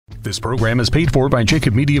This program is paid for by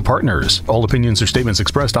Jacob Media Partners. All opinions or statements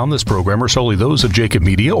expressed on this program are solely those of Jacob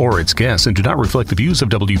Media or its guests and do not reflect the views of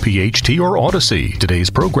WPHT or Odyssey.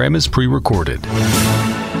 Today's program is pre-recorded.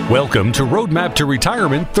 Welcome to Roadmap to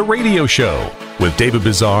Retirement, the radio show, with David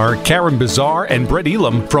Bazaar, Karen Bazaar, and Brett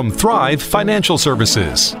Elam from Thrive Financial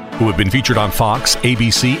Services, who have been featured on Fox,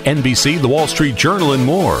 ABC, NBC, The Wall Street Journal, and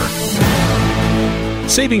more.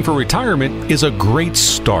 Saving for retirement is a great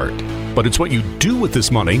start, but it's what you do with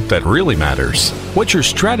this money that really matters. What's your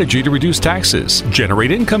strategy to reduce taxes,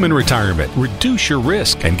 generate income in retirement, reduce your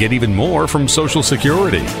risk, and get even more from Social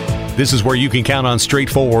Security? This is where you can count on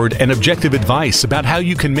straightforward and objective advice about how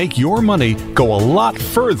you can make your money go a lot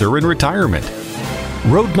further in retirement.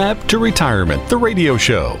 Roadmap to Retirement, the radio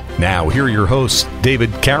show. Now, here are your hosts,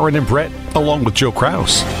 David, Karen, and Brett, along with Joe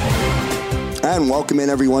Kraus. And welcome in,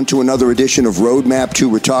 everyone, to another edition of Roadmap to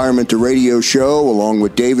Retirement, the radio show, along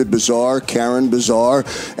with David Bazaar, Karen Bazaar,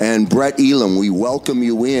 and Brett Elam. We welcome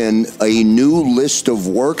you in a new list of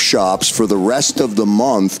workshops for the rest of the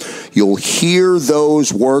month. You'll hear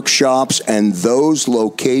those workshops and those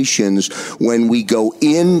locations when we go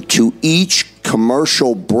into each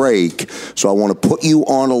commercial break. So I want to put you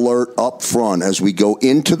on alert up front. As we go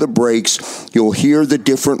into the breaks, you'll hear the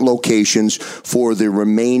different locations for the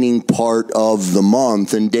remaining part of the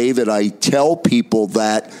month. And David, I tell people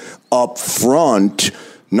that up front,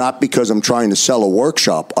 not because I'm trying to sell a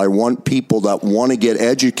workshop. I want people that want to get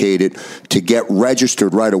educated to get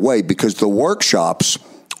registered right away, because the workshops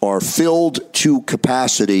are filled to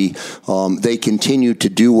capacity. They continue to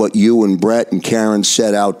do what you and Brett and Karen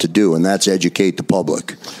set out to do, and that's educate the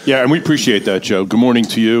public. Yeah, and we appreciate that, Joe. Good morning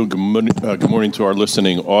to you. Good morning to our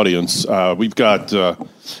listening audience. We've got a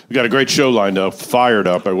great show lined up, fired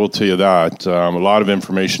up, I will tell you that. A lot of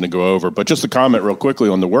information to go over. But just a comment real quickly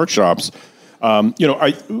on the workshops.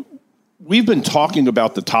 We've been talking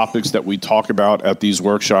about the topics that we talk about at these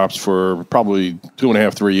workshops for probably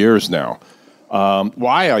 2.5, 3 years now.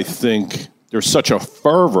 Why I think there's such a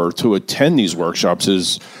fervor to attend these workshops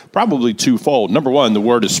is probably twofold. Number one, the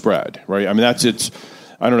word is spread, right? I mean, I don't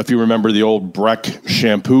know if you remember the old Breck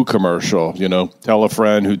shampoo commercial, tell a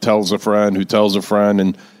friend who tells a friend who tells a friend,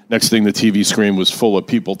 and next thing the TV screen was full of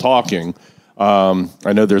people talking.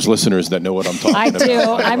 I know there's listeners that know what I'm talking about. I do.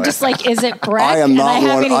 I'm just like, is it Breck? I am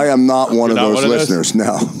not one of those listeners,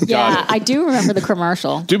 no. Yeah, I do remember the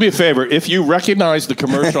commercial. Do me a favor. If you recognize the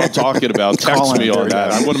commercial I'm talking about, text me on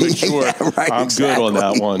that. I want to make sure I'm good on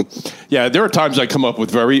that one. Yeah, there are times I come up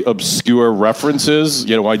with very obscure references.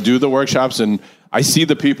 I do the workshops, and I see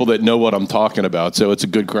the people that know what I'm talking about, so it's a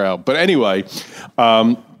good crowd. But anyway,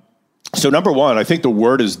 so number one, I think the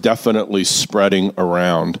word is definitely spreading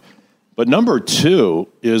around. But number two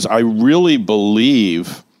is I really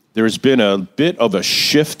believe there's been a bit of a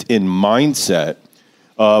shift in mindset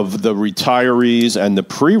of the retirees and the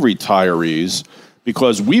pre-retirees,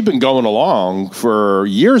 because we've been going along for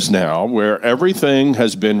years now where everything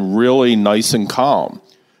has been really nice and calm,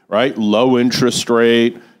 right? Low interest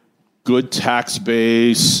rate, good tax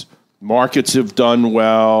base, markets have done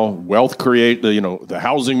well, wealth the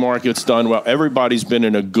housing market's done well. Everybody's been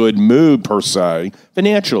in a good mood per se,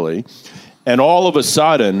 financially. And all of a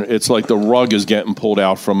sudden, it's like the rug is getting pulled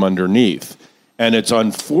out from underneath. And it's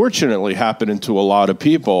unfortunately happening to a lot of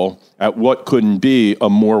people at what couldn't be a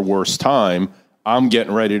more worse time. I'm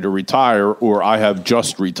getting ready to retire, or I have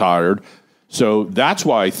just retired. So that's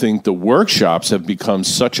why I think the workshops have become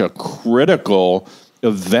such a critical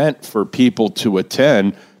event for people to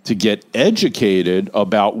attend, to get educated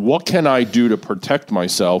about what can I do to protect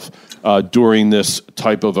myself during this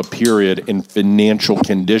type of a period in financial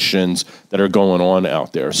conditions that are going on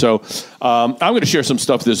out there. So I'm going to share some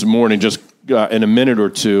stuff this morning, just in a minute or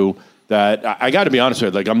two, that I got to be honest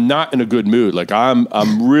with you, I'm not in a good mood.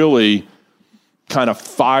 I'm really kind of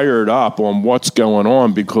fired up on what's going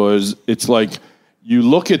on, because it's like you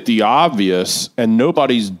look at the obvious and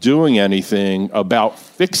nobody's doing anything about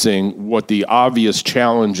fixing what the obvious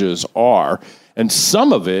challenges are. And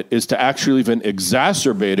some of it is to actually even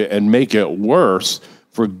exacerbate it and make it worse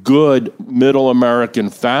for good middle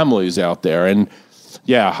American families out there. And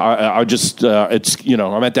yeah, I just,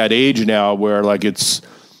 I'm at that age now where it's,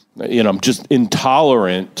 I'm just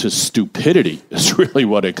intolerant to stupidity is really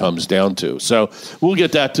what it comes down to. So we'll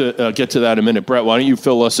get to that in a minute. Brett, why don't you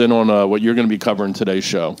fill us in on what you're going to be covering today's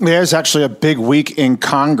show? Yeah, it's actually a big week in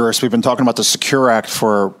Congress. We've been talking about the Secure Act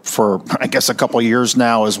for I guess a couple of years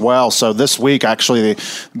now as well. So this week, actually,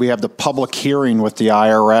 we have the public hearing with the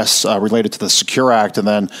IRS related to the Secure Act, and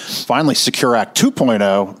then finally Secure Act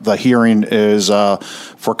 2.0. The hearing is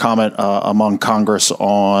for comment among Congress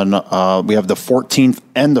on we have the 14th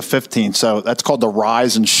and the the 15th. So that's called the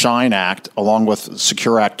Rise and Shine Act, along with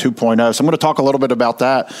Secure Act 2.0. So I'm going to talk a little bit about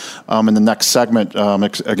that in the next segment.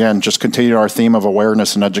 Again, just continue our theme of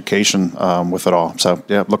awareness and education with it all. So,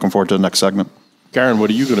 yeah, looking forward to the next segment. Karen, what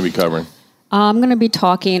are you going to be covering? I'm going to be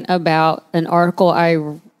talking about an article I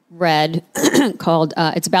read called,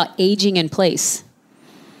 it's about aging in place.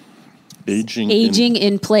 Aging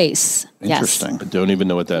in place. Interesting. I don't even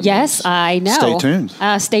know what that means. Yes, I know. Stay tuned.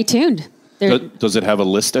 Stay tuned. Does it have a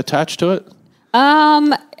list attached to it?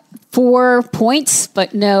 4 points,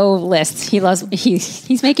 but no list.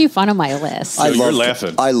 He's making fun of my list. You're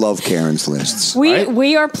laughing. I love Karen's lists.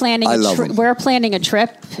 We are planning. We're planning a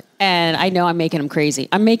trip, and I know I'm making him crazy.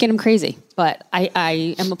 But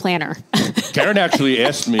I am a planner. Karen actually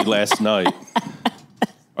asked me last night,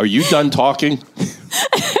 "Are you done talking?"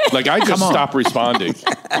 Like I just stopped responding.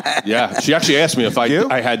 Yeah, she actually asked me if I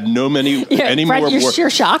had any Fred, more. You're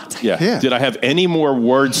shocked. Yeah. Did I have any more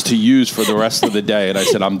words to use for the rest of the day? And I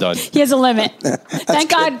said, I'm done. He has a limit. Thank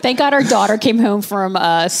God our daughter came home from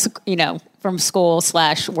from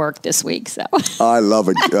school/work this week. So I love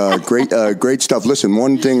it. Great stuff. Listen,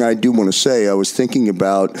 one thing I do want to say, I was thinking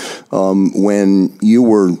about when you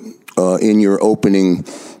were in your opening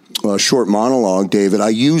short monologue, David, I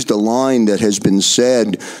used a line that has been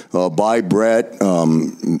said by Brett,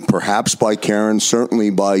 perhaps by Karen,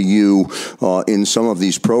 certainly by you in some of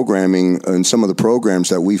these programming and some of the programs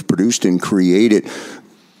that we've produced and created.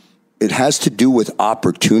 It has to do with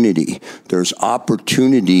opportunity. There's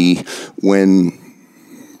opportunity when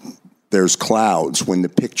there's clouds, when the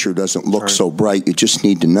picture doesn't look so bright. You just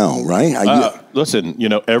need to know, right? Listen,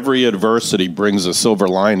 every adversity brings a silver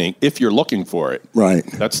lining if you're looking for it. Right.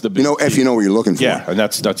 That's the big key. If you know what you're looking for. Yeah, and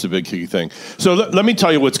that's a big key thing. So let me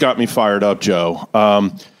tell you what's got me fired up, Joe.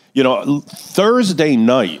 Thursday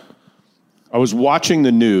night, I was watching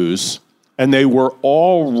the news, and they were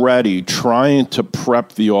already trying to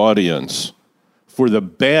prep the audience for the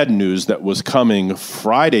bad news that was coming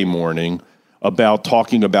Friday morning about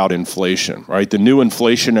talking about inflation, right? The new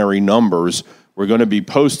inflationary numbers were going to be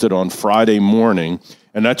posted on Friday morning,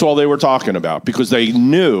 and that's all they were talking about because they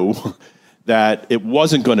knew that it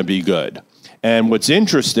wasn't going to be good. And what's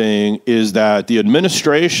interesting is that the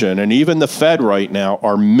administration and even the Fed right now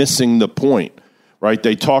are missing the point, right?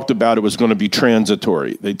 They talked about it was going to be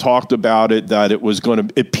transitory. They talked about it that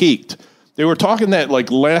it peaked. They were talking that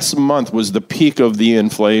like last month was the peak of the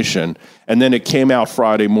inflation, and then it came out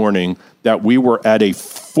Friday morning that we were at a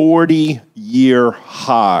 40-year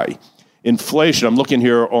high. Inflation, I'm looking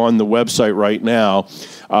here on the website right now,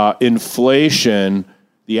 inflation,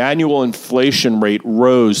 the annual inflation rate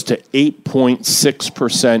rose to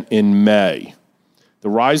 8.6% in May. The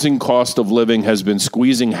rising cost of living has been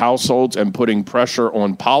squeezing households and putting pressure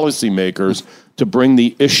on policymakers to bring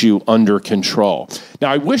the issue under control.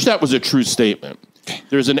 Now, I wish that was a true statement.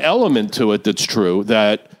 There's an element to it that's true,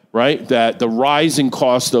 that the rising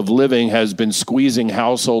cost of living has been squeezing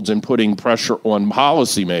households and putting pressure on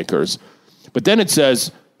policymakers. But then it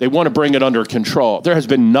says they want to bring it under control. There has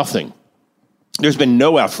been nothing. There's been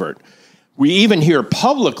no effort. We even hear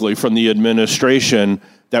publicly from the administration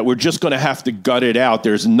that we're just going to have to gut it out.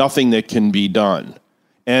 There's nothing that can be done.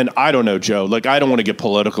 And I don't know, Joe, I don't want to get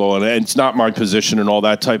political, and it's not my position and all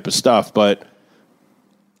that type of stuff, but,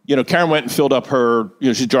 Karen went and filled up her,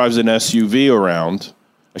 she drives an SUV around.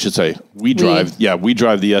 I should say, we drive the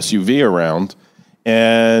SUV around,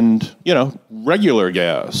 and, regular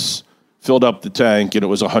gas, filled up the tank, and it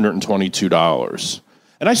was $122.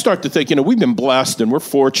 And I start to think, we've been blessed, and we're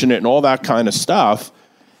fortunate, and all that kind of stuff.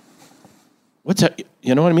 What's that?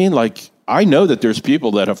 You know what I mean? I know that there's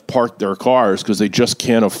people that have parked their cars because they just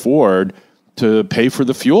can't afford to pay for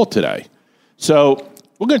the fuel today. So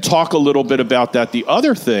we're going to talk a little bit about that. The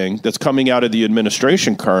other thing that's coming out of the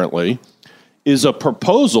administration currently is a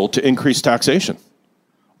proposal to increase taxation.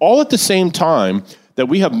 All at the same time that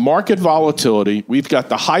we have market volatility, we've got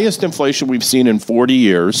the highest inflation we've seen in 40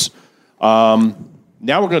 years. Now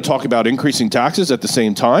we're going to talk about increasing taxes at the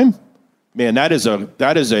same time. Man, that is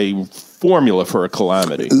a formula for a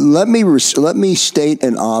calamity. Let me state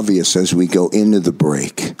an obvious as we go into the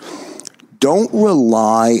break. Don't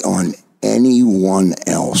rely on anyone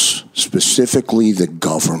else, specifically the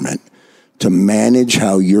government, to manage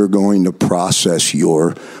how you're going to process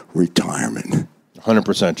your retirement.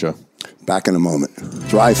 100%, Joe. Back in a moment.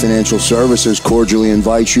 Thrive Financial Services cordially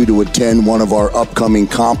invites you to attend one of our upcoming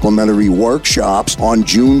complimentary workshops on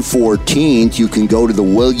June 14th. You can go to the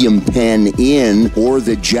William Penn Inn or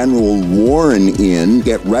the General Warren Inn.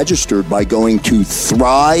 Get registered by going to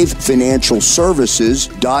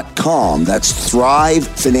thrivefinancialservices.com. That's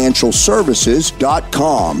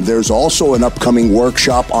thrivefinancialservices.com. There's also an upcoming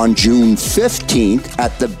workshop on June 15th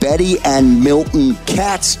at the Betty and Milton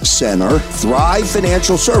Katz Center.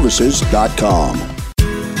 thrivefinancialservices.com.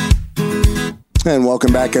 And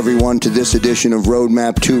welcome back, everyone, to this edition of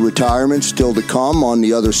Roadmap to Retirement. Still to come on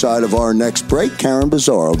the other side of our next break, Karen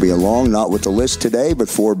Bazaar will be along, not with the list today, but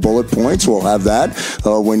 4 bullet points. We'll have that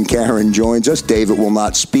when Karen joins us. David will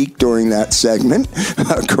not speak during that segment,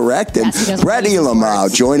 correct? And Brett Elam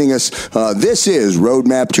joining us. This is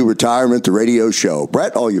Roadmap to Retirement, the radio show.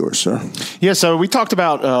 Brett, all yours, sir. Yeah, so we talked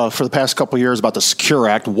about, for the past couple of years, about the Secure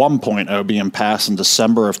Act 1.0 being passed in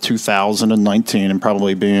December of 2019 and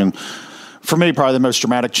probably being, for me, probably the most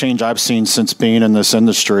dramatic change I've seen since being in this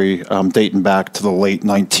industry, dating back to the late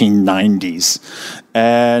 1990s.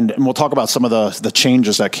 And we'll talk about some of the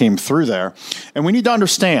changes that came through there. And we need to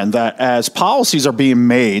understand that as policies are being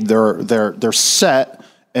made, they're set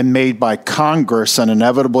and made by Congress and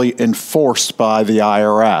inevitably enforced by the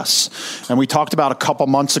IRS. And we talked about a couple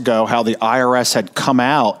months ago how the IRS had come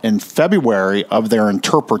out in February of their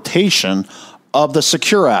interpretation of the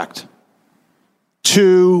Secure Act.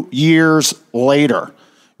 2 years later.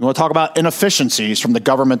 You want to talk about inefficiencies from the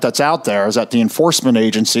government that's out there, is that the enforcement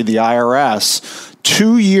agency, the IRS,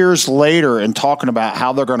 2 years later in talking about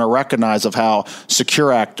how they're going to recognize of how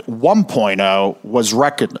Secure Act 1.0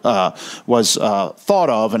 was thought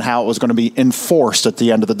of and how it was going to be enforced at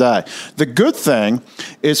the end of the day. The good thing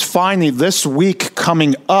is finally this week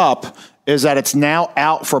coming up is that it's now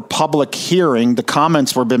out for public hearing. The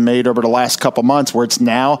comments were been made over the last couple months where it's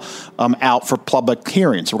now out for public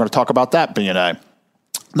hearing. So we're going to talk about that, B&A.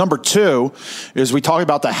 Number 2 is we talked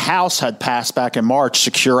about the House had passed back in March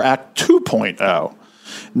Secure Act 2.0.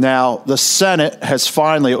 Now, the Senate has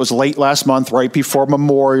finally, it was late last month, right before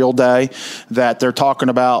Memorial Day, that they're talking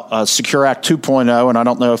about Secure Act 2.0, and I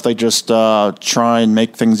don't know if they just try and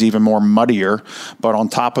make things even more muddier, but on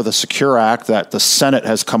top of the Secure Act, that the Senate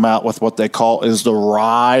has come out with what they call is the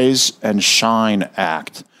Rise and Shine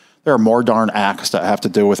Act. There are more darn acts that have to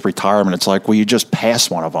do with retirement. It's like, will you just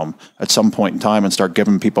pass one of them at some point in time and start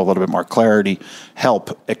giving people a little bit more clarity,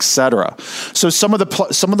 help, etc. So some of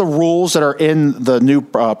the rules that are in the new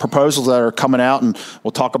proposals that are coming out, and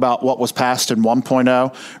we'll talk about what was passed in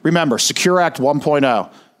 1.0. Remember, Secure Act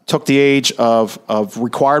 1.0 took the age of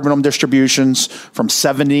required minimum distributions from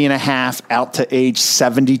 70 and a half out to age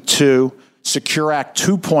 72. Secure Act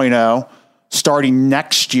 2.0, starting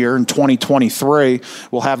next year in 2023,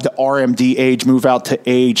 we'll have the RMD age move out to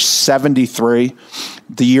age 73.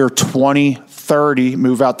 The year 2030,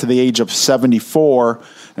 move out to the age of 74.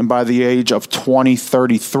 And by the age of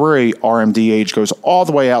 2033, RMD age goes all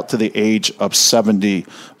the way out to the age of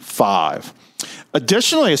 75.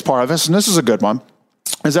 Additionally, as part of this, and this is a good one,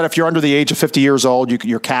 is that if you're under the age of 50 years old,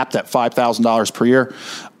 you're capped at $5,000 per year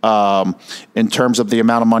in terms of the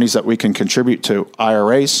amount of monies that we can contribute to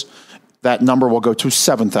IRAs. That number will go to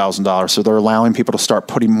 $7,000. So they're allowing people to start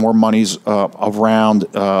putting more monies around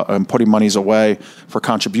and putting monies away for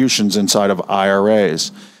contributions inside of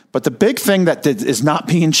IRAs. But the big thing that is not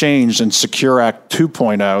being changed in Secure Act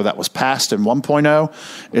 2.0 that was passed in 1.0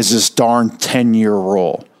 is this darn 10-year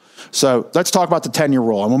rule. So let's talk about the 10-year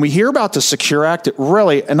rule. And when we hear about the Secure Act, it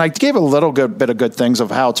really, and I gave a little bit of good things of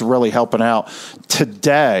how it's really helping out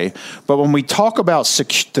today. But when we talk about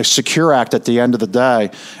the Secure Act at the end of the day,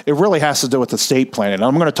 it really has to do with estate planning. And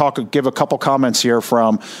I'm going to give a couple comments here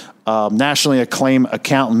from nationally acclaimed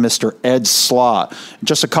accountant, Mr. Ed Slott.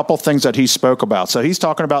 Just a couple things that he spoke about. So he's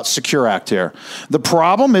talking about Secure Act here. The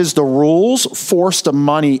problem is the rules force the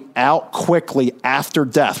money out quickly after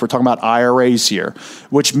death. We're talking about IRAs here,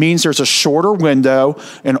 which means there's a shorter window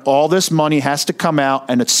and all this money has to come out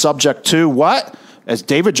and it's subject to what? As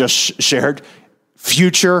David just shared,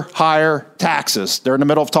 future higher taxes. They're in the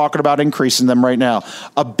middle of talking about increasing them right now.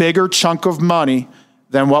 A bigger chunk of money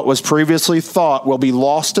than what was previously thought will be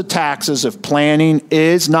lost to taxes if planning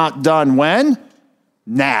is not done when?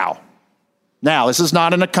 Now. Now, this is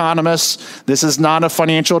not an economist. This is not a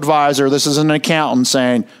financial advisor. This is an accountant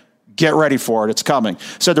saying, get ready for it. It's coming.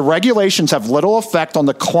 So the regulations have little effect on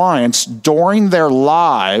the clients during their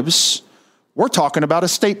lives. We're talking about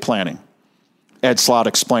estate planning. Ed Slott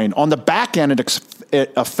explained. On the back end,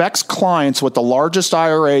 it affects clients with the largest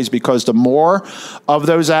IRAs because the more of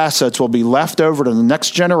those assets will be left over to the next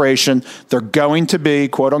generation. They're going to be,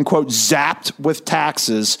 quote unquote, zapped with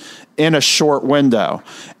taxes in a short window.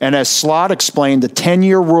 And as Slott explained, the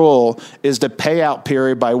 10-year rule is the payout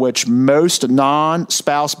period by which most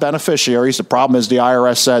non-spouse beneficiaries, the problem is the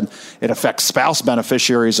IRS said it affects spouse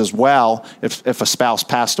beneficiaries as well if a spouse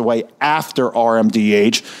passed away after RMD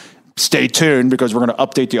age. Stay tuned because we're going to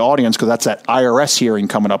update the audience because that's that IRS hearing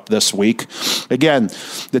coming up this week. Again,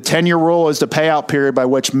 the 10-year rule is the payout period by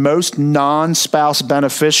which most non-spouse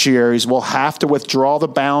beneficiaries will have to withdraw the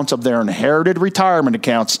balance of their inherited retirement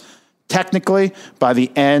accounts technically by the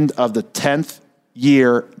end of the 10th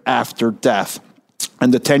year after death.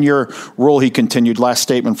 And the 10-year rule, he continued, last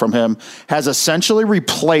statement from him, has essentially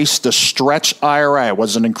replaced the stretch IRA. It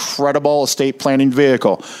was an incredible estate planning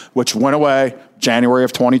vehicle, which went away January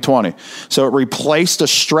of 2020. So it replaced the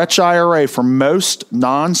stretch IRA for most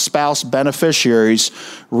non-spouse beneficiaries,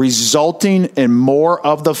 resulting in more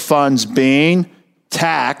of the funds being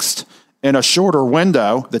taxed in a shorter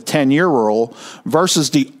window, the 10-year rule,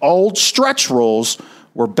 versus the old stretch rules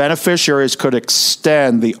where beneficiaries could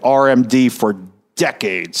extend the RMD for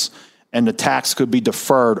decades and the tax could be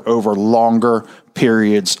deferred over longer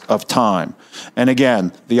periods of time. And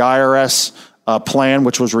again, the IRS plan,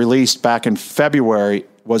 which was released back in February,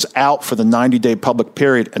 was out for the 90-day public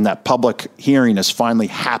period, and that public hearing is finally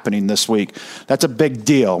happening this week. That's a big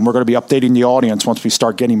deal, and we're going to be updating the audience once we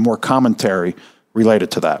start getting more commentary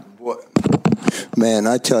related to that. Man,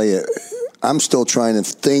 I tell you, I'm still trying to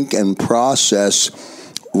think and process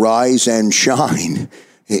Rise and Shine.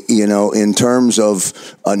 You know, in terms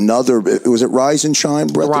of another, was it Rise and Shine,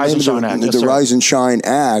 Brett? The Rise and Shine Act. The Rise and Shine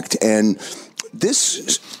Act. And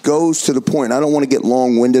this goes to the point, I don't want to get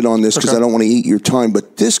long-winded on this because I don't want to eat your time,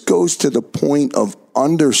 but this goes to the point of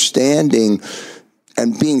understanding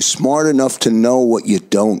and being smart enough to know what you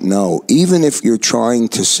don't know. Even if you're trying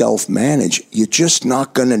to self-manage, you're just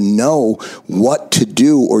not going to know what to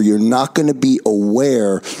do, or you're not going to be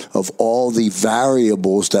aware of all the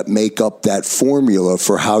variables that make up that formula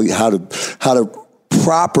for how to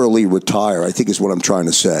properly retire, I think is what I'm trying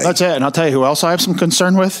to say. That's it. And I'll tell you who else I have some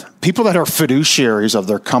concern with. People that are fiduciaries of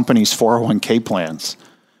their company's 401k plans.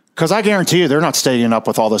 Because I guarantee you they're not staying up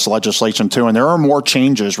with all this legislation too. And there are more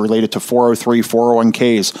changes related to 403,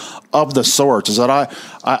 401ks of the sorts. Is that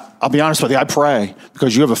I'll be honest with you, I pray,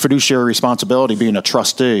 because you have a fiduciary responsibility being a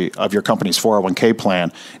trustee of your company's 401k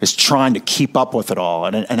plan, is trying to keep up with it all.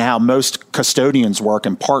 And how most custodians work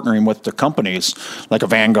in partnering with the companies like a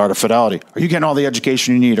Vanguard or Fidelity. Are you getting all the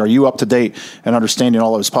education you need? Are you up to date and understanding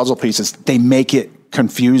all those puzzle pieces? They make it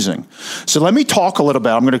confusing. So let me talk a little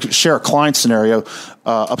bit. I'm going to share a client scenario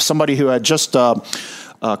of somebody who had just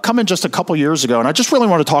come in just a couple years ago, and I just really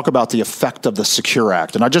want to talk about the effect of the Secure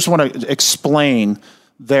Act, and I just want to explain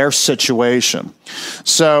their situation.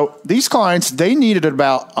 So these clients, they needed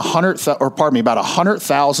about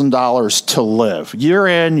 $100,000 to live, year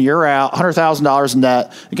in, year out, $100,000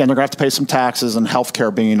 net. Again, they're going to have to pay some taxes and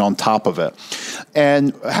healthcare being on top of it.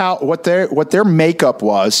 And what their makeup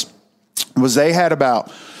was they had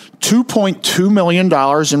about $2.2 million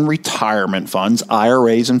in retirement funds,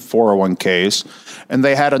 IRAs and 401ks, and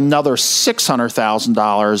they had another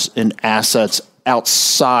 $600,000 in assets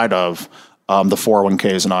outside of the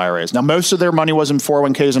 401ks and IRAs. Now, most of their money was in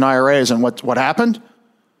 401ks and IRAs, and what happened?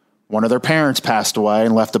 One of their parents passed away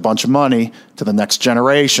and left a bunch of money to the next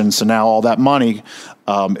generation. So now all that money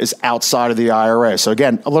is outside of the IRA. So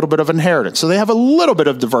again, a little bit of inheritance. So they have a little bit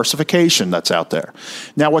of diversification that's out there.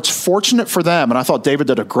 Now, what's fortunate for them, and I thought David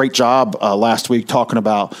did a great job last week talking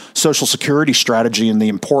about Social Security strategy and the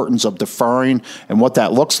importance of deferring and what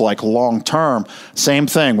that looks like long term. Same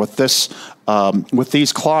thing with this. With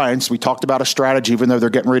these clients, we talked about a strategy, even though they're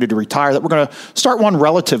getting ready to retire, that we're going to start one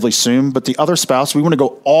relatively soon, but the other spouse, we want to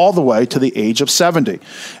go all the way to the age of 70.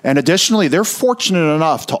 And additionally, they're fortunate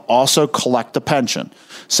enough to also collect a pension.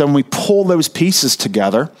 So when we pull those pieces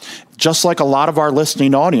together, just like a lot of our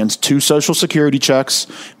listening audience, 2 Social Security checks,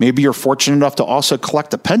 maybe you're fortunate enough to also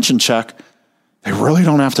collect a pension check, they really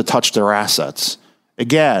don't have to touch their assets.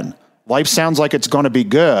 Again, life sounds like it's going to be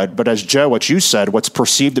good, but as Joe, what you said, what's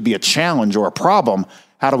perceived to be a challenge or a problem,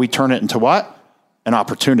 how do we turn it into what? An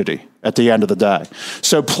opportunity at the end of the day.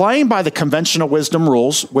 So playing by the conventional wisdom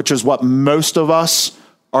rules, which is what most of us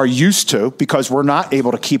are used to because we're not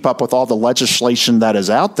able to keep up with all the legislation that is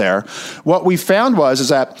out there, what we found is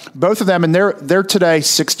that both of them, and they're today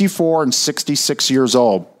 64 and 66 years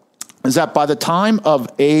old, is that by the time of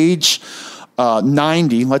age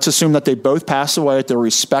 90, let's assume that they both pass away at their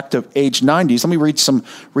respective age 90s. Let me read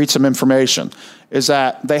some information. Is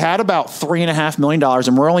that they had about $3.5 million,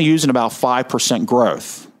 and we're only using about 5%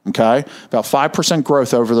 growth. Okay, about 5%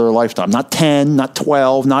 growth over their lifetime. Not 10, not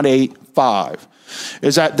 12, not 8, 5.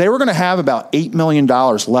 Is that they were going to have about $8 million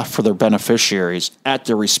left for their beneficiaries at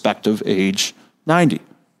their respective age 90.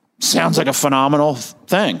 Sounds like a phenomenal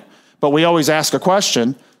thing. But we always ask a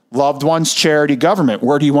question: loved ones, charity, government,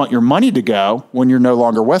 where do you want your money to go when you're no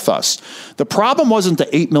longer with us? The problem wasn't the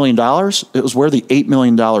 $8 million. It was where the $8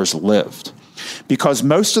 million lived. Because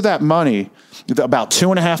most of that money, about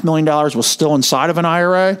 $2.5 million, was still inside of an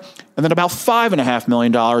IRA, and then about $5.5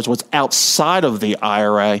 million was outside of the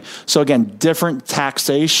IRA. So again, different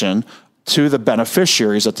taxation to the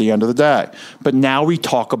beneficiaries at the end of the day. But now we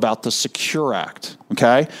talk about the Secure Act,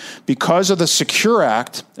 okay? Because of the Secure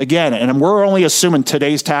Act, again, and we're only assuming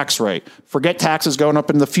today's tax rate. Forget taxes going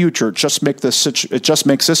up in the future. It just makes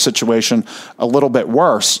this situation a little bit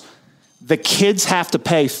worse. The kids have to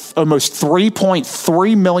pay almost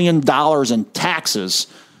 $3.3 million in taxes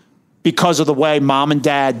because of the way mom and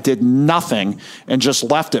dad did nothing and just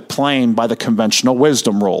left it plain by the conventional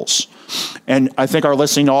wisdom rules. And I think our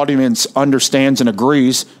listening audience understands and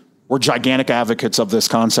agrees we're gigantic advocates of this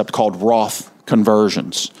concept called Roth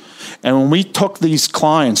conversions. And when we took these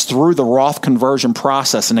clients through the Roth conversion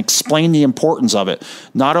process and explained the importance of it,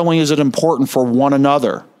 not only is it important for one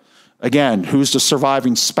another, again, who's the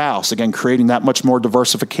surviving spouse? Again, creating that much more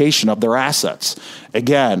diversification of their assets.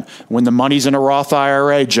 Again, when the money's in a Roth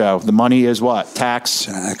IRA, Joe, the money is what?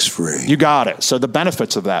 Tax-free. You got it. So the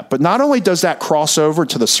benefits of that. But not only does that cross over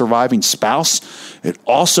to the surviving spouse, it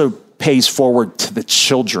also pays forward to the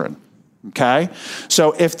children. Okay?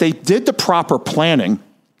 So if they did the proper planning,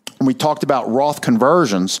 and we talked about Roth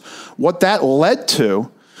conversions, what that led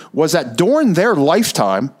to was that during their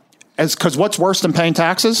lifetime, because what's worse than paying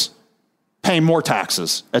taxes? Paying more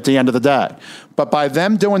taxes at the end of the day. But by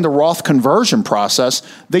them doing the Roth conversion process,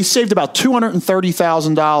 they saved about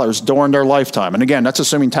 $230,000 during their lifetime. And again, that's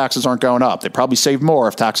assuming taxes aren't going up. They probably saved more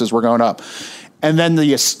if taxes were going up. And then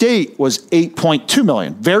the estate was $8.2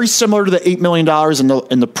 million, very similar to the $8 million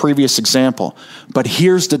in the previous example. But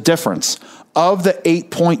here's the difference. Of the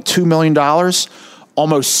 $8.2 million,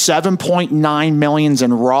 almost $7.9 million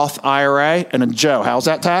in Roth IRA. And Joe, how's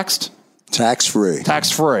that taxed? Tax-free.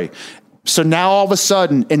 Tax-free. So now all of a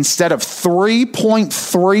sudden, instead of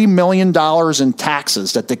 $3.3 million in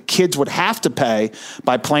taxes that the kids would have to pay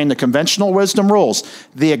by playing the conventional wisdom rules,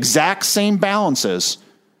 the exact same balances,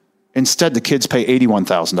 instead the kids pay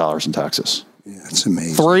 $81,000 in taxes. Yeah, that's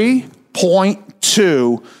amazing.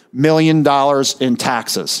 $3.2 million in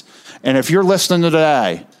taxes. And if you're listening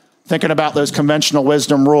today, thinking about those conventional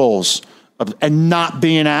wisdom rules and not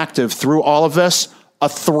being active through all of this, a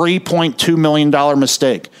 $3.2 million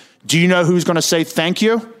mistake. Do you know who's going to say thank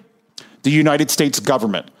you? The United States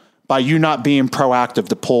government, by you not being proactive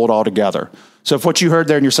to pull it all together. So if what you heard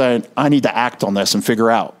there and you're saying, I need to act on this and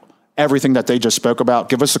figure out everything that they just spoke about,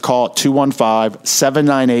 give us a call at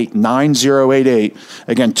 215-798-9088.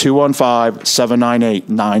 Again,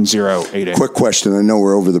 215-798-9088. Quick question. I know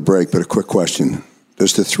we're over the break, but a quick question.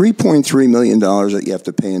 Does the $3.3 million that you have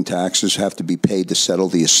to pay in taxes have to be paid to settle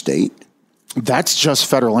the estate? That's just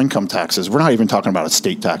federal income taxes. We're not even talking about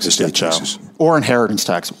estate taxes, Joe, or inheritance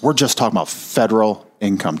tax. We're just talking about federal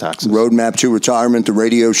income taxes. Roadmap to Retirement, the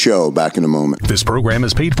radio show. Back in a moment. This program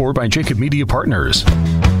is paid for by Jacob Media Partners.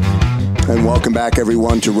 And welcome back,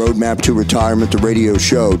 everyone, to Roadmap to Retirement, the radio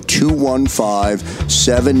show.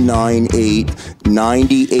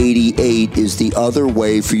 215-798-9088 is the other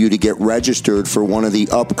way for you to get registered for one of the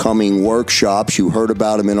upcoming workshops. You heard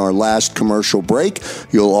about them in our last commercial break.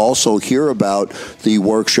 You'll also hear about the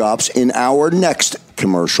workshops in our next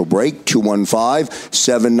commercial break.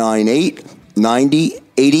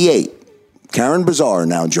 215-798-9088. Karen Bazaar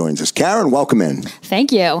now joins us. Karen, welcome in.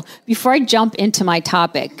 Thank you. Before I jump into my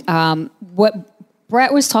topic, what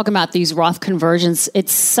Brett was talking about, these Roth conversions,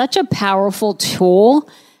 it's such a powerful tool,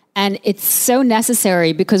 and it's so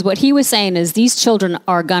necessary because what he was saying is these children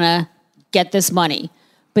are going to get this money,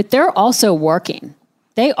 but they're also working.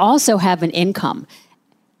 They also have an income.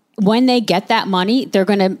 When they get that money, they're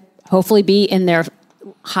going to hopefully be in their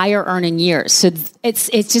higher earning years. So it's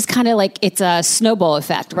just kind of like it's a snowball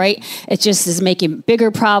effect, right? It just is making bigger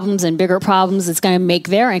problems and bigger problems. It's going to make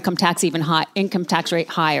their income tax rate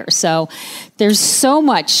higher. So there's so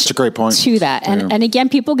much That's a great point. To that. And again,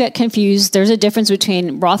 people get confused. There's a difference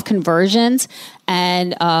between Roth conversions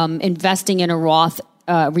and investing in a Roth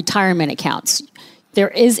retirement accounts. There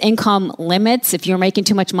is income limits. If you're making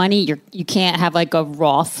too much money, you can't have like a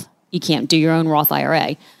Roth. You can't do your own Roth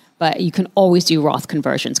IRA. but you can always do Roth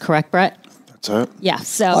conversions. Correct, Brett? That's it. Yeah.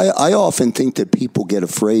 So I often think that people get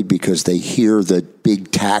afraid because they hear the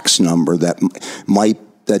big tax number that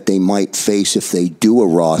they might face if they do a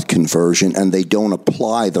Roth conversion and they don't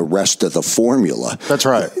apply the rest of the formula. That's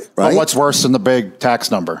right. But what's worse than the big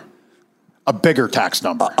tax number? A bigger tax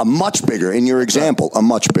number. A much bigger, in your example, a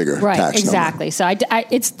much bigger tax number. Right, exactly. So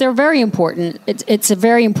they're very important. It's a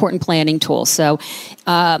very important planning tool. So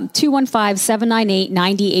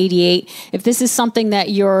 215-798-9088. If this is something that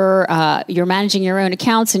you're managing your own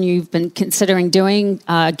accounts and you've been considering doing,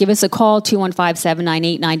 give us a call,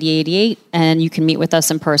 215-798-9088, and you can meet with us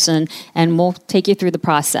in person, and we'll take you through the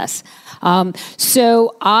process.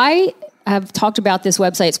 So I have talked about this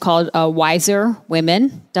website. It's called Wiser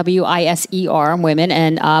Women, WISER Women.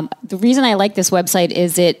 And the reason I like this website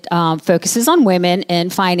is it focuses on women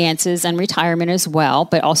in finances and retirement as well,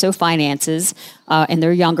 but also finances in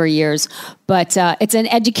their younger years. But it's an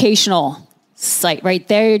educational site, right?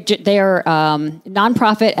 They're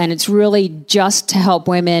nonprofit, and it's really just to help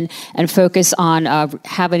women and focus on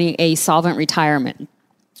having a solvent retirement.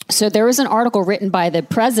 So there was an article written by the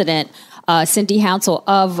president, Cindy Hounsel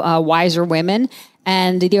of Wiser Women,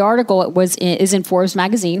 and the article is in Forbes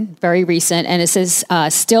magazine, very recent, and it says,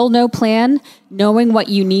 "Still no plan, knowing what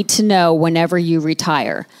you need to know whenever you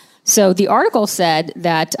retire." So the article said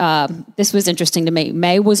that this was interesting to me.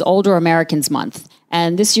 May was Older Americans Month,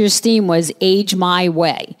 and this year's theme was Age My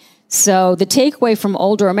Way. So the takeaway from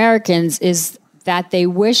older Americans is that they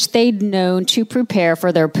wish they'd known to prepare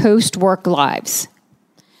for their post-work lives.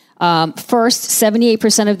 First,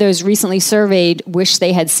 78% of those recently surveyed wish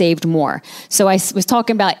they had saved more. So I was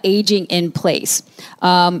talking about aging in place.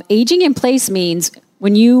 Aging in place means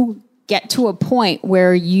when you get to a point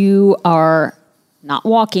where you are not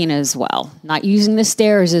walking as well, not using the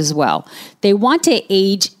stairs as well. They want to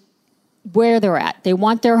age where they're at. They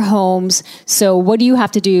want their homes. So what do you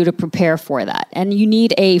have to do to prepare for that? And you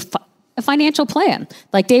need a financial plan.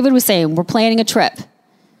 Like David was saying, we're planning a trip.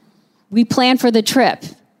 We plan for the trip.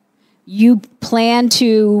 You plan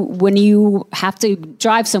to, when you have to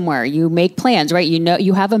drive somewhere, you make plans, right? You know,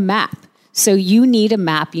 you have a map. So you need a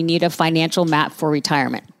map. You need a financial map for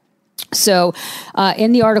retirement. So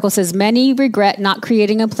in the article, it says, many regret not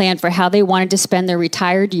creating a plan for how they wanted to spend their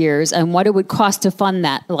retired years and what it would cost to fund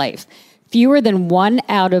that life. Fewer than 1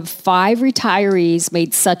 out of 5 retirees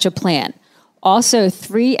made such a plan. Also,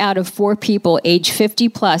 3 out of 4 people age 50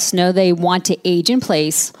 plus know they want to age in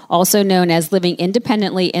place, also known as living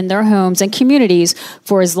independently in their homes and communities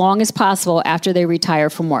for as long as possible after they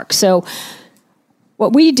retire from work. So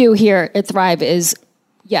what we do here at Thrive is,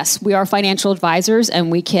 yes, we are financial advisors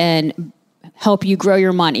and we can help you grow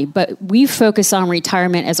your money, but we focus on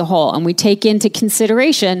retirement as a whole, and we take into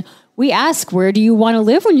consideration, we ask, where do you want to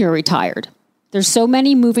live when you're retired? There's so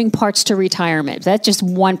many moving parts to retirement. That's just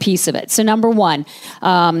one piece of it. So number one,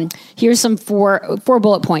 here's some four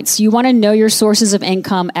bullet points. You want to know your sources of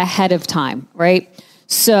income ahead of time, right?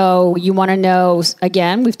 So you want to know,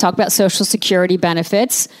 again, we've talked about Social Security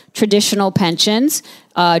benefits, traditional pensions.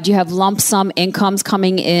 Do you have lump sum incomes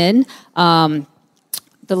coming in? And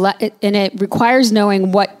it requires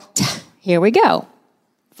knowing what, here we go.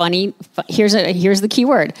 Here's the key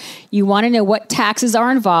word. You want to know what taxes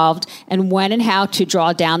are involved and when and how to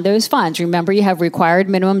draw down those funds. Remember, you have required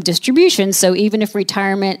minimum distributions. So even if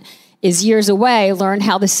retirement is years away, learn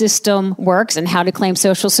how the system works and how to claim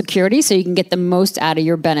Social Security so you can get the most out of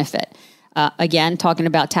your benefit. Again, talking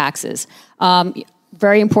about taxes.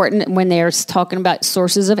 Very important when they're talking about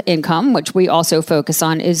sources of income, which we also focus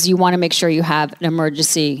on, is you want to make sure you have an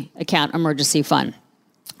emergency account, emergency fund.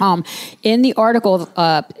 In the article,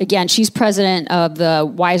 again, she's president of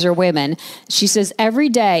the Wiser Women. She says, every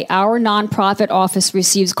day our nonprofit office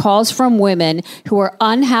receives calls from women who are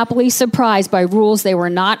unhappily surprised by rules they were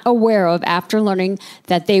not aware of after learning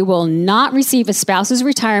that they will not receive a spouse's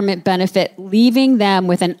retirement benefit, leaving them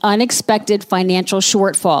with an unexpected financial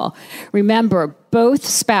shortfall. Remember, both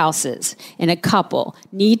spouses in a couple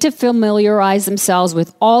need to familiarize themselves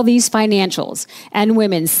with all these financials, and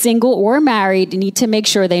women, single or married, need to make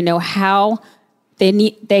sure they know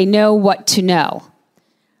they know what to know.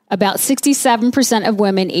 About 67% of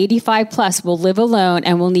women 85 plus will live alone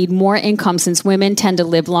and will need more income since women tend to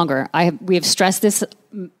live longer. We have stressed this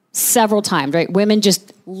several times, right? Women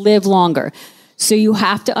just live longer. So you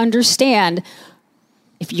have to understand,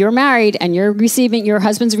 if you're married and your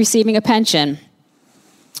husband's receiving a pension,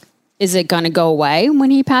 is it going to go away when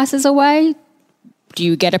he passes away? Do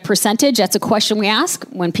you get a percentage? That's a question we ask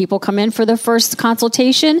when people come in for the first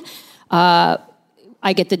consultation. I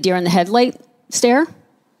get the deer in the headlight stare.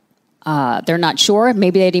 They're not sure.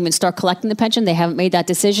 Maybe they didn't even start collecting the pension. They haven't made that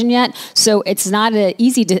decision yet. So it's not an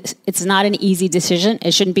easy decision.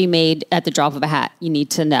 It shouldn't be made at the drop of a hat. You need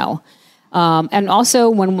to know. And also,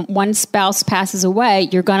 when one spouse passes away,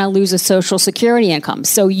 you're going to lose a Social Security income.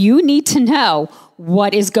 So you need to know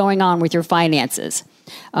what is going on with your finances.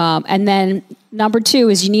 And then number 2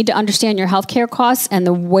 is you need to understand your healthcare costs and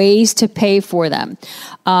the ways to pay for them.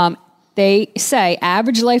 They say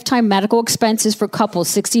average lifetime medical expenses for couples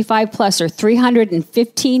 65 plus are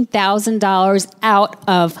 $315,000 out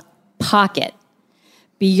of pocket,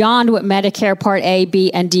 beyond what Medicare Part A,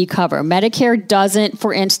 B, and D cover. Medicare doesn't,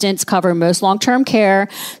 for instance, cover most long-term care,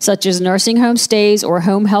 such as nursing home stays or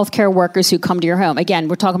home health care workers who come to your home. Again,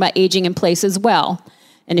 we're talking about aging in place as well.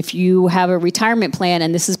 And if you have a retirement plan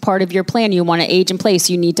and this is part of your plan, you want to age in place,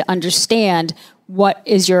 you need to understand what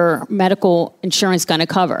is your medical insurance going to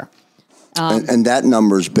cover. And that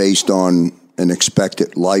number is based on an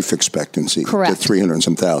expected life expectancy. Correct. The 300 and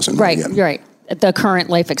some thousand. Right, you're right. The current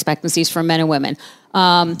life expectancies for men and women.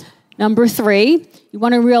 Number 3, you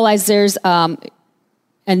want to realize there's a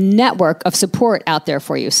network of support out there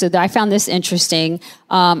for you. So I found this interesting.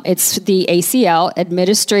 It's the ACL,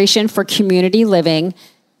 Administration for Community Living.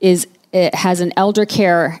 It has an elder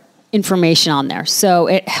care information on there. So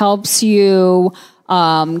it helps you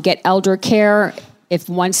get elder care. If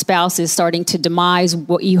one spouse is starting to demise,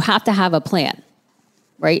 you have to have a plan,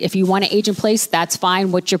 right? If you want to age in place, that's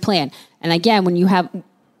fine. What's your plan? And again, when you have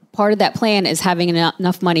part of that plan is having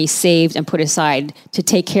enough money saved and put aside to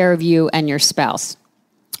take care of you and your spouse.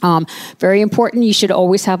 Very important. You should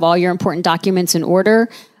always have all your important documents in order.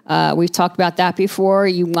 We've talked about that before.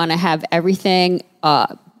 You want to have everything.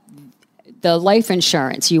 The life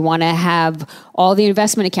insurance, you want to have all the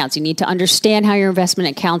investment accounts. You need to understand how your investment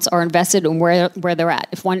accounts are invested and where they're at.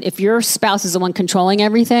 If your spouse is the one controlling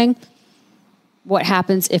everything, what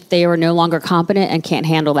happens if they are no longer competent and can't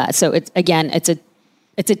handle that? So it's a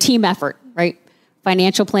team effort, right?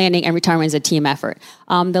 Financial planning and retirement is a team effort.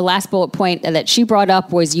 The last bullet point that she brought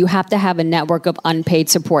up was you have to have a network of unpaid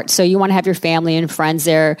support. So you want to have your family and friends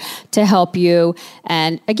there to help you.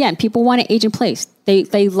 And again, people want to age in place.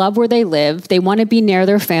 They love where they live. They want to be near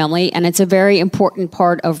their family. And it's a very important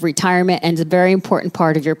part of retirement and it's a very important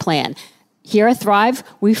part of your plan. Here at Thrive,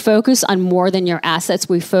 we focus on more than your assets.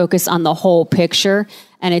 We focus on the whole picture.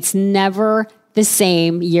 And it's never the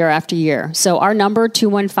same year after year. So our number,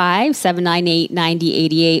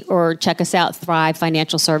 215-798-9088, or check us out,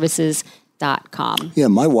 thrivefinancialservices.com. Yeah,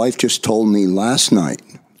 my wife just told me last night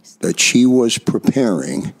that she was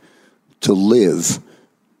preparing to live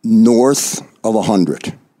north of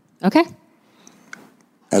 100. Okay.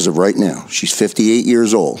 As of right now. She's 58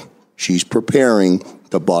 years old. She's preparing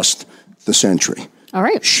to bust the century. All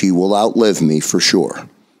right. She will outlive me for sure.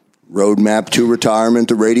 Roadmap to Retirement,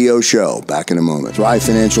 the radio show. Back in a moment. Thrive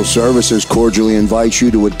Financial Services cordially invites you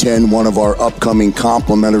to attend one of our upcoming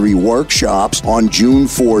complimentary workshops on June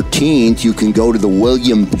 14th. You can go to the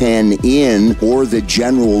William Penn Inn or the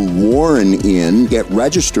General Warren Inn. Get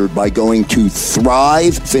registered by going to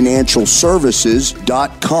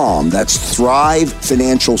thrivefinancialservices.com. That's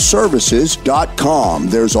thrivefinancialservices.com.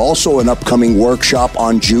 There's also an upcoming workshop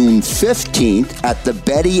on June 15th at the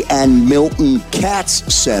Betty and Milton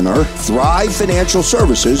Katz Center.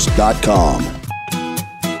 thrivefinancialservices.com.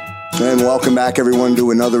 And welcome back, everyone,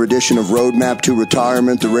 to another edition of Roadmap to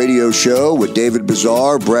Retirement, the radio show with David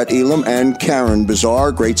Bazaar, Brett Elam, and Karen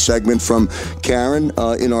Bazaar. Great segment from Karen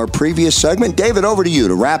in our previous segment. David, over to you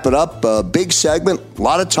to wrap it up. Big segment, a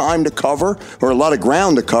lot of time to cover, or a lot of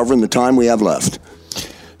ground to cover in the time we have left.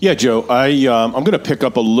 Yeah, Joe, I'm going to pick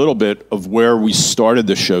up a little bit of where we started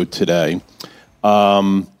the show today.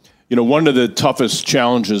 One of the toughest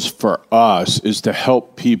challenges for us is to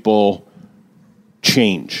help people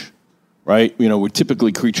change, right? We're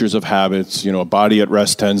typically creatures of habits. A body at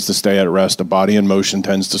rest tends to stay at rest. A body in motion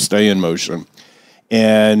tends to stay in motion.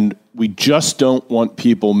 And we just don't want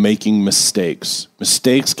people making mistakes.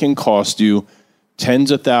 Mistakes can cost you tens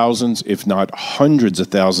of thousands, if not hundreds of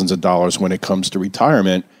thousands of dollars when it comes to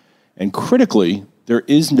retirement. And critically, there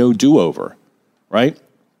is no do-over, right?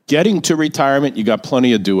 Getting to retirement, you got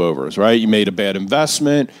plenty of do-overs, right? You made a bad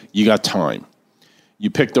investment, you got time. You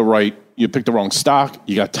picked the wrong stock,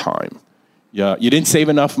 you got time. You didn't save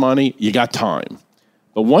enough money, you got time.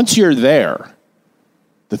 But once you're there,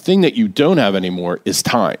 the thing that you don't have anymore is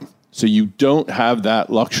time. So you don't have that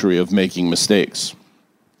luxury of making mistakes.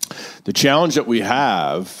 The challenge that we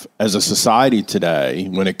have as a society today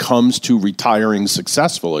when it comes to retiring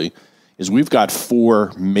successfully is we've got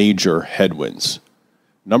 4 major headwinds.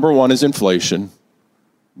 Number 1 is inflation.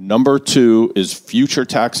 Number 2 is future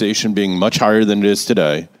taxation being much higher than it is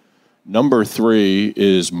today. Number 3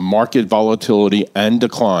 is market volatility and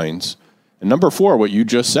declines. And number 4, what you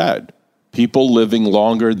just said, people living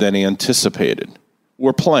longer than anticipated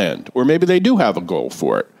or planned, or maybe they do have a goal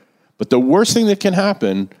for it. But the worst thing that can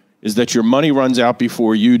happen is that your money runs out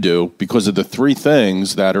before you do because of the 3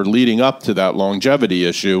 things that are leading up to that longevity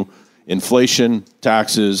issue: inflation,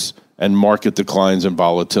 taxes, and market declines and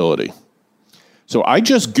volatility. So I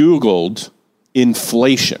just Googled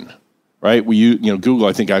inflation, right? Google,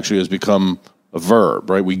 I think, actually has become a verb,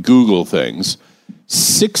 right? We Google things.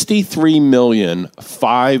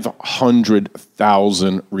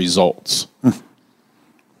 63,500,000 results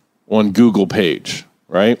on Google page,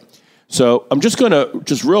 right? So I'm just going to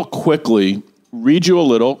real quickly read you a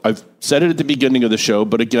little. I've said it at the beginning of the show,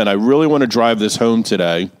 but again, I really want to drive this home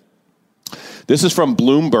today. This is from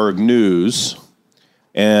Bloomberg News.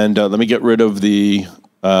 And let me get rid of the,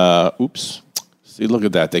 oops. See, look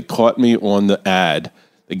at that. They caught me on the ad.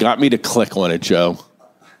 They got me to click on it, Joe.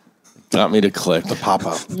 Got me to click. The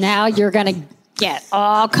pop-up. Now you're going to get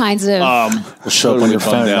all kinds of... We'll show up on your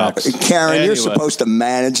phone next. Karen, anyway. You're supposed to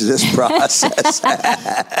manage this process.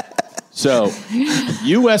 So,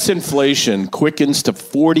 U.S. inflation quickens to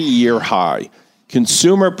 40-year high.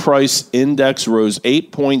 Consumer price index rose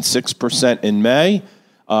 8.6% in May,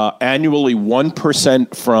 annually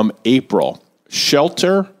 1% from April.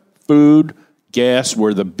 Shelter, food, gas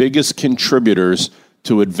were the biggest contributors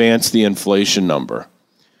to advance the inflation number.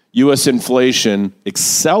 U.S. inflation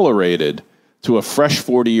accelerated to a fresh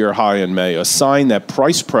 40-year high in May, a sign that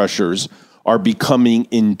price pressures are becoming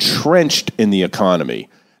entrenched in the economy.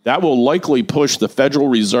 That will likely push the Federal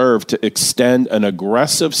Reserve to extend an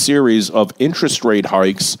aggressive series of interest rate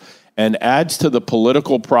hikes and adds to the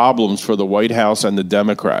political problems for the White House and the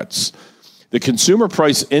Democrats. The consumer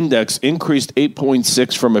price index increased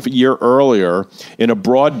 8.6 from a year earlier in a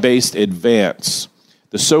broad-based advance.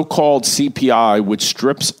 The so-called CPI, which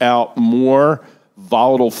strips out more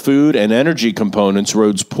volatile food and energy components,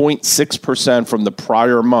 rose 0.6% from the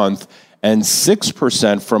prior month and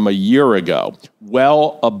 6% from a year ago,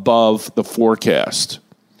 well above the forecast.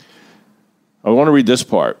 I want to read this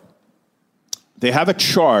part. They have a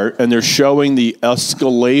chart, and they're showing the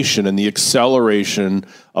escalation and the acceleration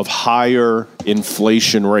of higher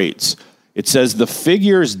inflation rates. It says the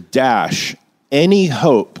figures dash any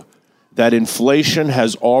hope that inflation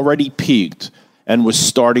has already peaked and was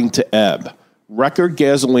starting to ebb. Record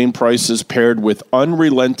gasoline prices paired with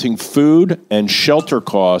unrelenting food and shelter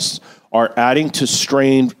costs are adding to the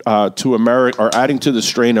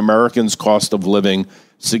strain Americans' cost of living,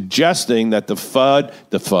 suggesting that the Fed,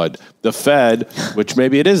 which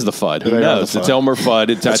maybe it is the FUD, who knows? It's Elmer Fudd.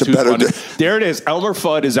 It's there it is. Elmer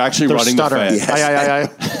Fudd is actually running the Fed.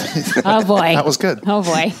 Yes. Oh boy, that was good. Oh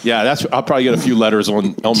boy, yeah. I'll probably get a few letters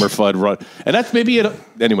on Elmer Fudd run, and that's maybe it.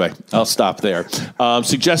 Anyway, I'll stop there.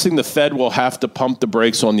 Suggesting the Fed will have to pump the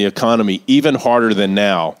brakes on the economy even harder than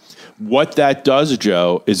now. What that does,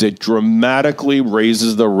 Joe, is it dramatically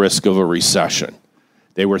raises the risk of a recession.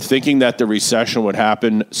 They were thinking that the recession would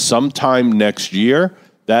happen sometime next year.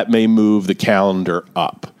 That may move the calendar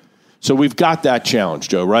up. So we've got that challenge,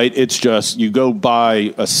 Joe, right? It's just you go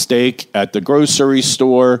buy a steak at the grocery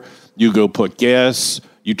store, you go put gas,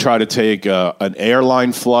 you try to take an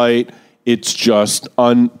airline flight. It's just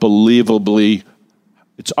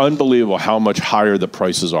it's unbelievable how much higher the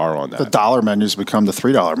prices are on that. The dollar menu's become the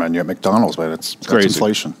 $3 menu at McDonald's, but it's crazy.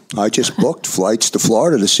 Inflation. I just booked flights to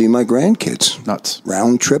Florida to see my grandkids. Nuts.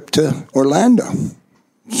 Round trip to Orlando.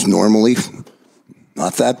 It's normally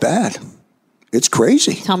not that bad. It's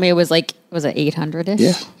crazy. Tell me was it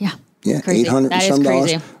 800-ish? Yeah. Yeah, crazy. $800 that some is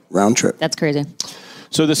crazy. dollars round trip. That's crazy.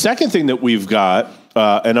 So the second thing that we've got,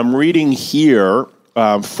 and I'm reading here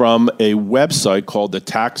from a website called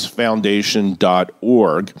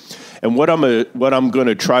thetaxfoundation.org. And what I'm going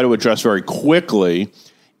to try to address very quickly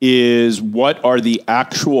is what are the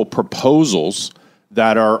actual proposals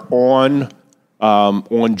that are on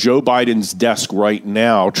Joe Biden's desk right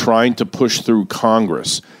now trying to push through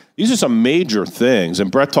Congress. These are some major things. And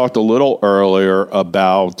Brett talked a little earlier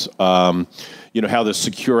about how the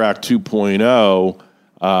Secure Act 2.0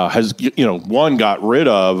 has got rid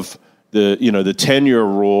of the 10-year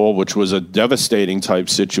rule, which was a devastating type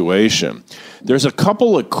situation. There's a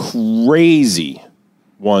couple of crazy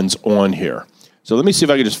ones on here. So let me see if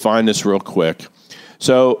I can just find this real quick.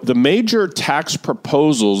 So the major tax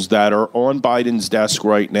proposals that are on Biden's desk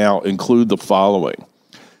right now include the following: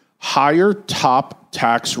 higher top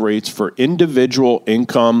tax rates for individual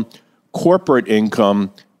income, corporate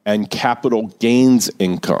income, and capital gains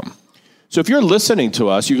income. So if you're listening to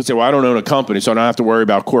us, you can say, well, I don't own a company, so I don't have to worry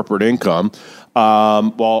about corporate income.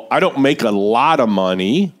 Well, I don't make a lot of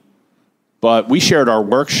money, but we shared our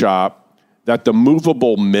workshop that the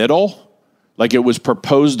movable middle, like it was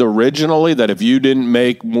proposed originally that if you didn't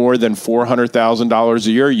make more than $400,000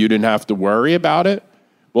 a year, you didn't have to worry about it.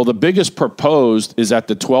 Well, the biggest proposed is at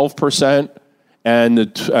the 12% and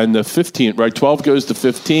the 15, right? 12 goes to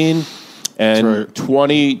 15 and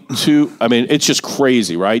 22. I mean, it's just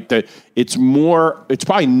crazy, right? That it's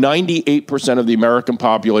probably 98% of the American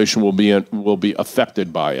population will be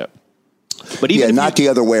affected by it. But even not the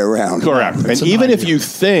other way around. Correct. And even if you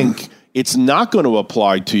think it's not going to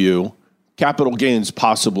apply to you, capital gains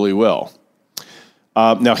possibly will.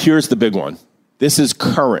 Now, here's the big one. This is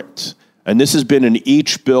current, and this has been in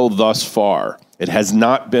each bill thus far. It has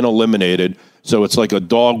not been eliminated, so it's like a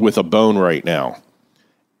dog with a bone right now.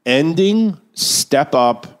 Ending step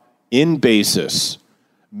up in basis,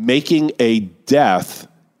 making a death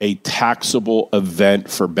a taxable event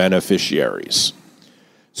for beneficiaries.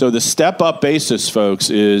 So the step up basis, folks,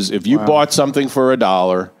 is if you bought something for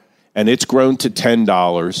 $1 and it's grown to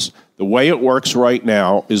 $10, the way it works right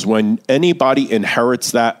now is when anybody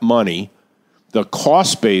inherits that money, the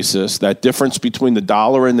cost basis, that difference between the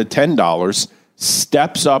 $1 and the $10,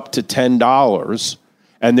 steps up to $10,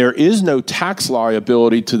 and there is no tax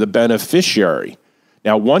liability to the beneficiary.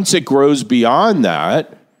 Now, once it grows beyond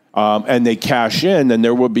that and they cash in, then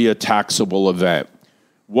there will be a taxable event.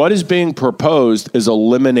 What is being proposed is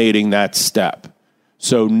eliminating that step.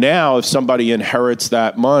 So now if somebody inherits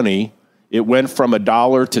that money, it went from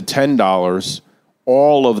 $1 to $10,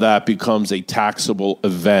 all of that becomes a taxable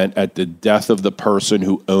event at the death of the person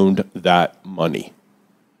who owned that money.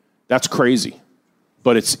 That's crazy,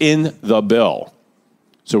 but it's in the bill.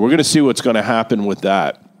 So we're going to see what's going to happen with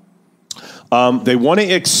that. They want to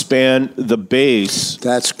expand the base.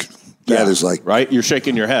 That is like... Right? You're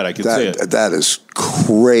shaking your head. I can see it. That is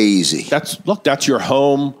crazy. That's your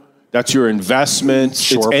home. That's your investments.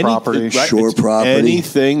 Shore property. Right? Shore property.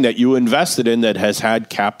 Anything that you invested in that has had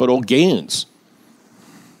capital gains.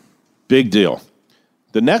 Big deal.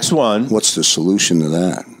 The next one... What's the solution to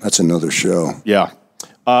that? That's another show. Yeah.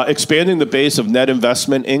 Expanding the base of net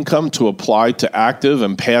investment income to apply to active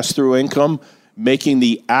and pass-through income, making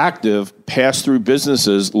the active pass-through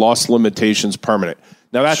businesses loss limitations permanent.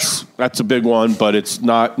 Now, that's a big one, but it's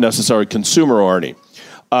not necessarily consumer-oriented.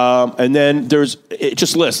 And then it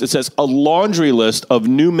just lists. It says a laundry list of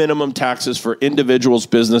new minimum taxes for individuals,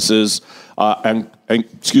 businesses, and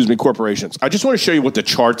corporations. I just want to show you what the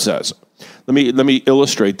chart says. Let me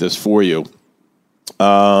illustrate this for you.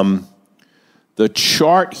 The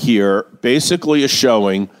chart here basically is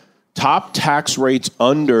showing top tax rates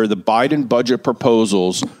under the Biden budget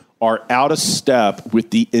proposals are out of step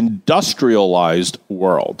with the industrialized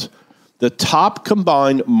world. The top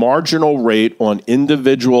combined marginal rate on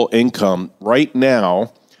individual income right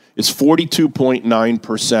now is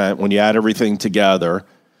 42.9% when you add everything together.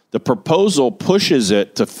 The proposal pushes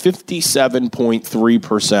it to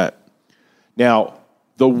 57.3%. Now,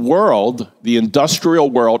 the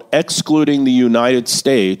industrial world, excluding the United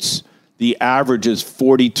States, the average is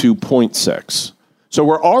 42.6%. So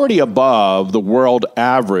we're already above the world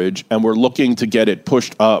average, and we're looking to get it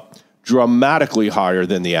pushed up dramatically higher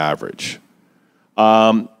than the average.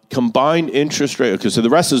 Combined interest rate. Okay, so the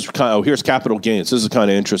rest is here's capital gains. This is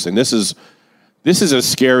kind of interesting. This is as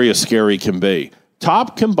scary can be.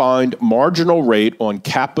 Top combined marginal rate on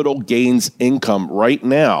capital gains income right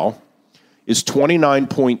now is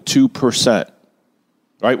 29.2%.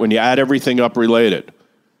 Right, when you add everything up related.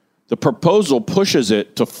 The proposal pushes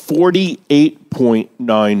it to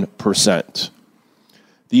 48.9%.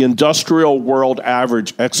 The industrial world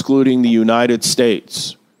average, excluding the United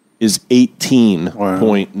States, is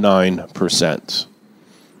 18.9%.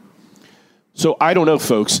 So I don't know,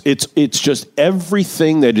 folks. It's just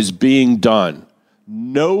everything that is being done.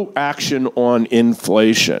 No action on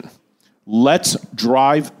inflation. Let's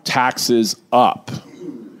drive taxes up.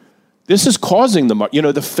 This is causing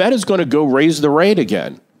the Fed is going to go raise the rate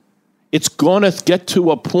again. It's going to get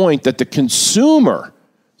to a point that the consumer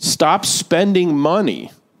stops spending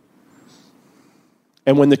money.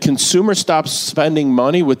 And when the consumer stops spending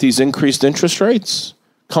money with these increased interest rates,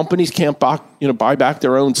 companies can't buy back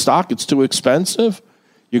their own stock. It's too expensive.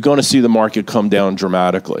 You're going to see the market come down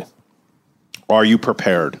dramatically. Are you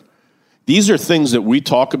prepared? These are things that we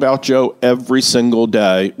talk about, Joe, every single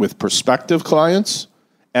day with prospective clients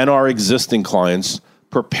and our existing clients,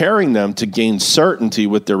 preparing them to gain certainty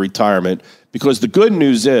with their retirement. Because the good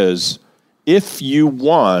news is, if you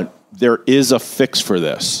want, there is a fix for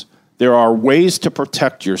this. There are ways to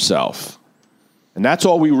protect yourself. And that's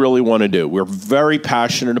all we really want to do. We're very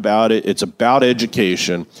passionate about it. It's about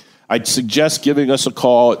education. I'd suggest giving us a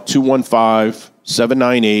call at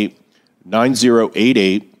 215-798-0000.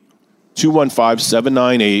 215-798-9088,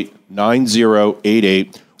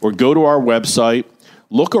 215-798-9088, or go to our website,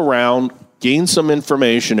 look around, gain some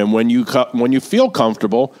information, and when you feel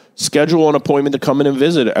comfortable, schedule an appointment to come in and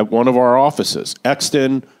visit at one of our offices,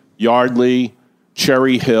 Exton, Yardley,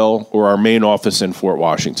 Cherry Hill, or our main office in Fort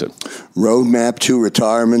Washington. Roadmap to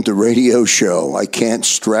Retirement, the radio show. I can't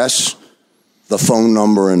stress the phone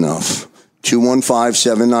number enough.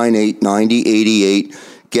 215-798-9088.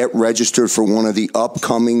 Get registered for one of the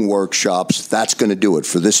upcoming workshops. That's going to do it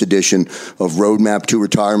for this edition of Roadmap to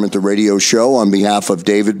Retirement, the radio show. On behalf of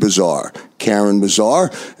David Bazaar, Karen Bazaar,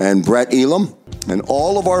 and Brett Elam, and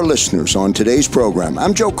all of our listeners on today's program,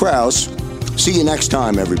 I'm Joe Kraus. See you next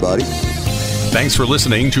time, everybody. Thanks for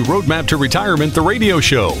listening to Roadmap to Retirement, the radio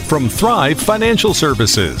show from Thrive Financial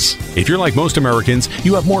Services. If you're like most Americans,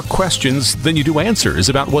 you have more questions than you do answers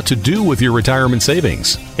about what to do with your retirement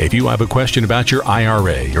savings. If you have a question about your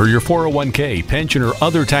IRA or your 401k, pension, or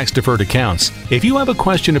other tax-deferred accounts, if you have a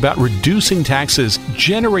question about reducing taxes,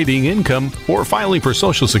 generating income, or filing for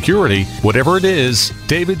Social Security, whatever it is,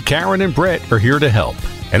 David, Karen, and Brett are here to help.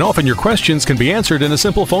 And often your questions can be answered in a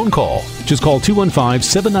simple phone call. Just call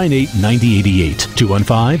 215-798-9088.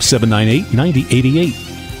 215-798-9088.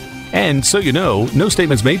 And so you know, no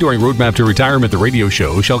statements made during Roadmap to Retirement, the radio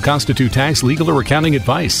show, shall constitute tax, legal, or accounting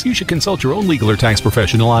advice. You should consult your own legal or tax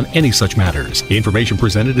professional on any such matters. The information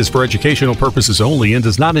presented is for educational purposes only and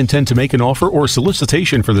does not intend to make an offer or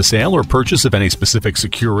solicitation for the sale or purchase of any specific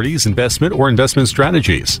securities, investment, or investment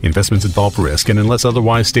strategies. Investments involve risk and, unless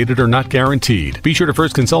otherwise stated, are not guaranteed. Be sure to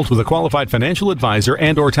first consult with a qualified financial advisor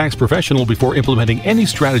and or tax professional before implementing any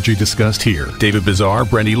strategy discussed here. David Bazaar,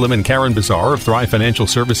 Brent Elam, and Karen Bazaar of Thrive Financial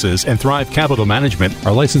Services and Thrive Capital Management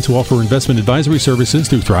are licensed to offer investment advisory services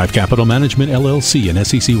through Thrive Capital Management, LLC, an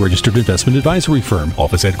SEC-registered investment advisory firm.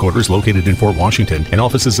 Office headquarters located in Fort Washington, and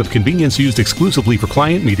offices of convenience used exclusively for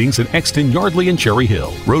client meetings in Exton, Yardley, and Cherry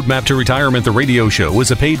Hill. Roadmap to Retirement, the radio show,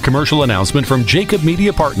 is a paid commercial announcement from Jacob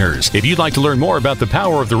Media Partners. If you'd like to learn more about the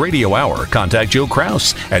power of the radio hour, contact Joe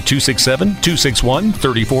Kraus at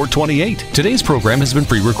 267-261-3428. Today's program has been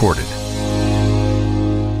pre-recorded.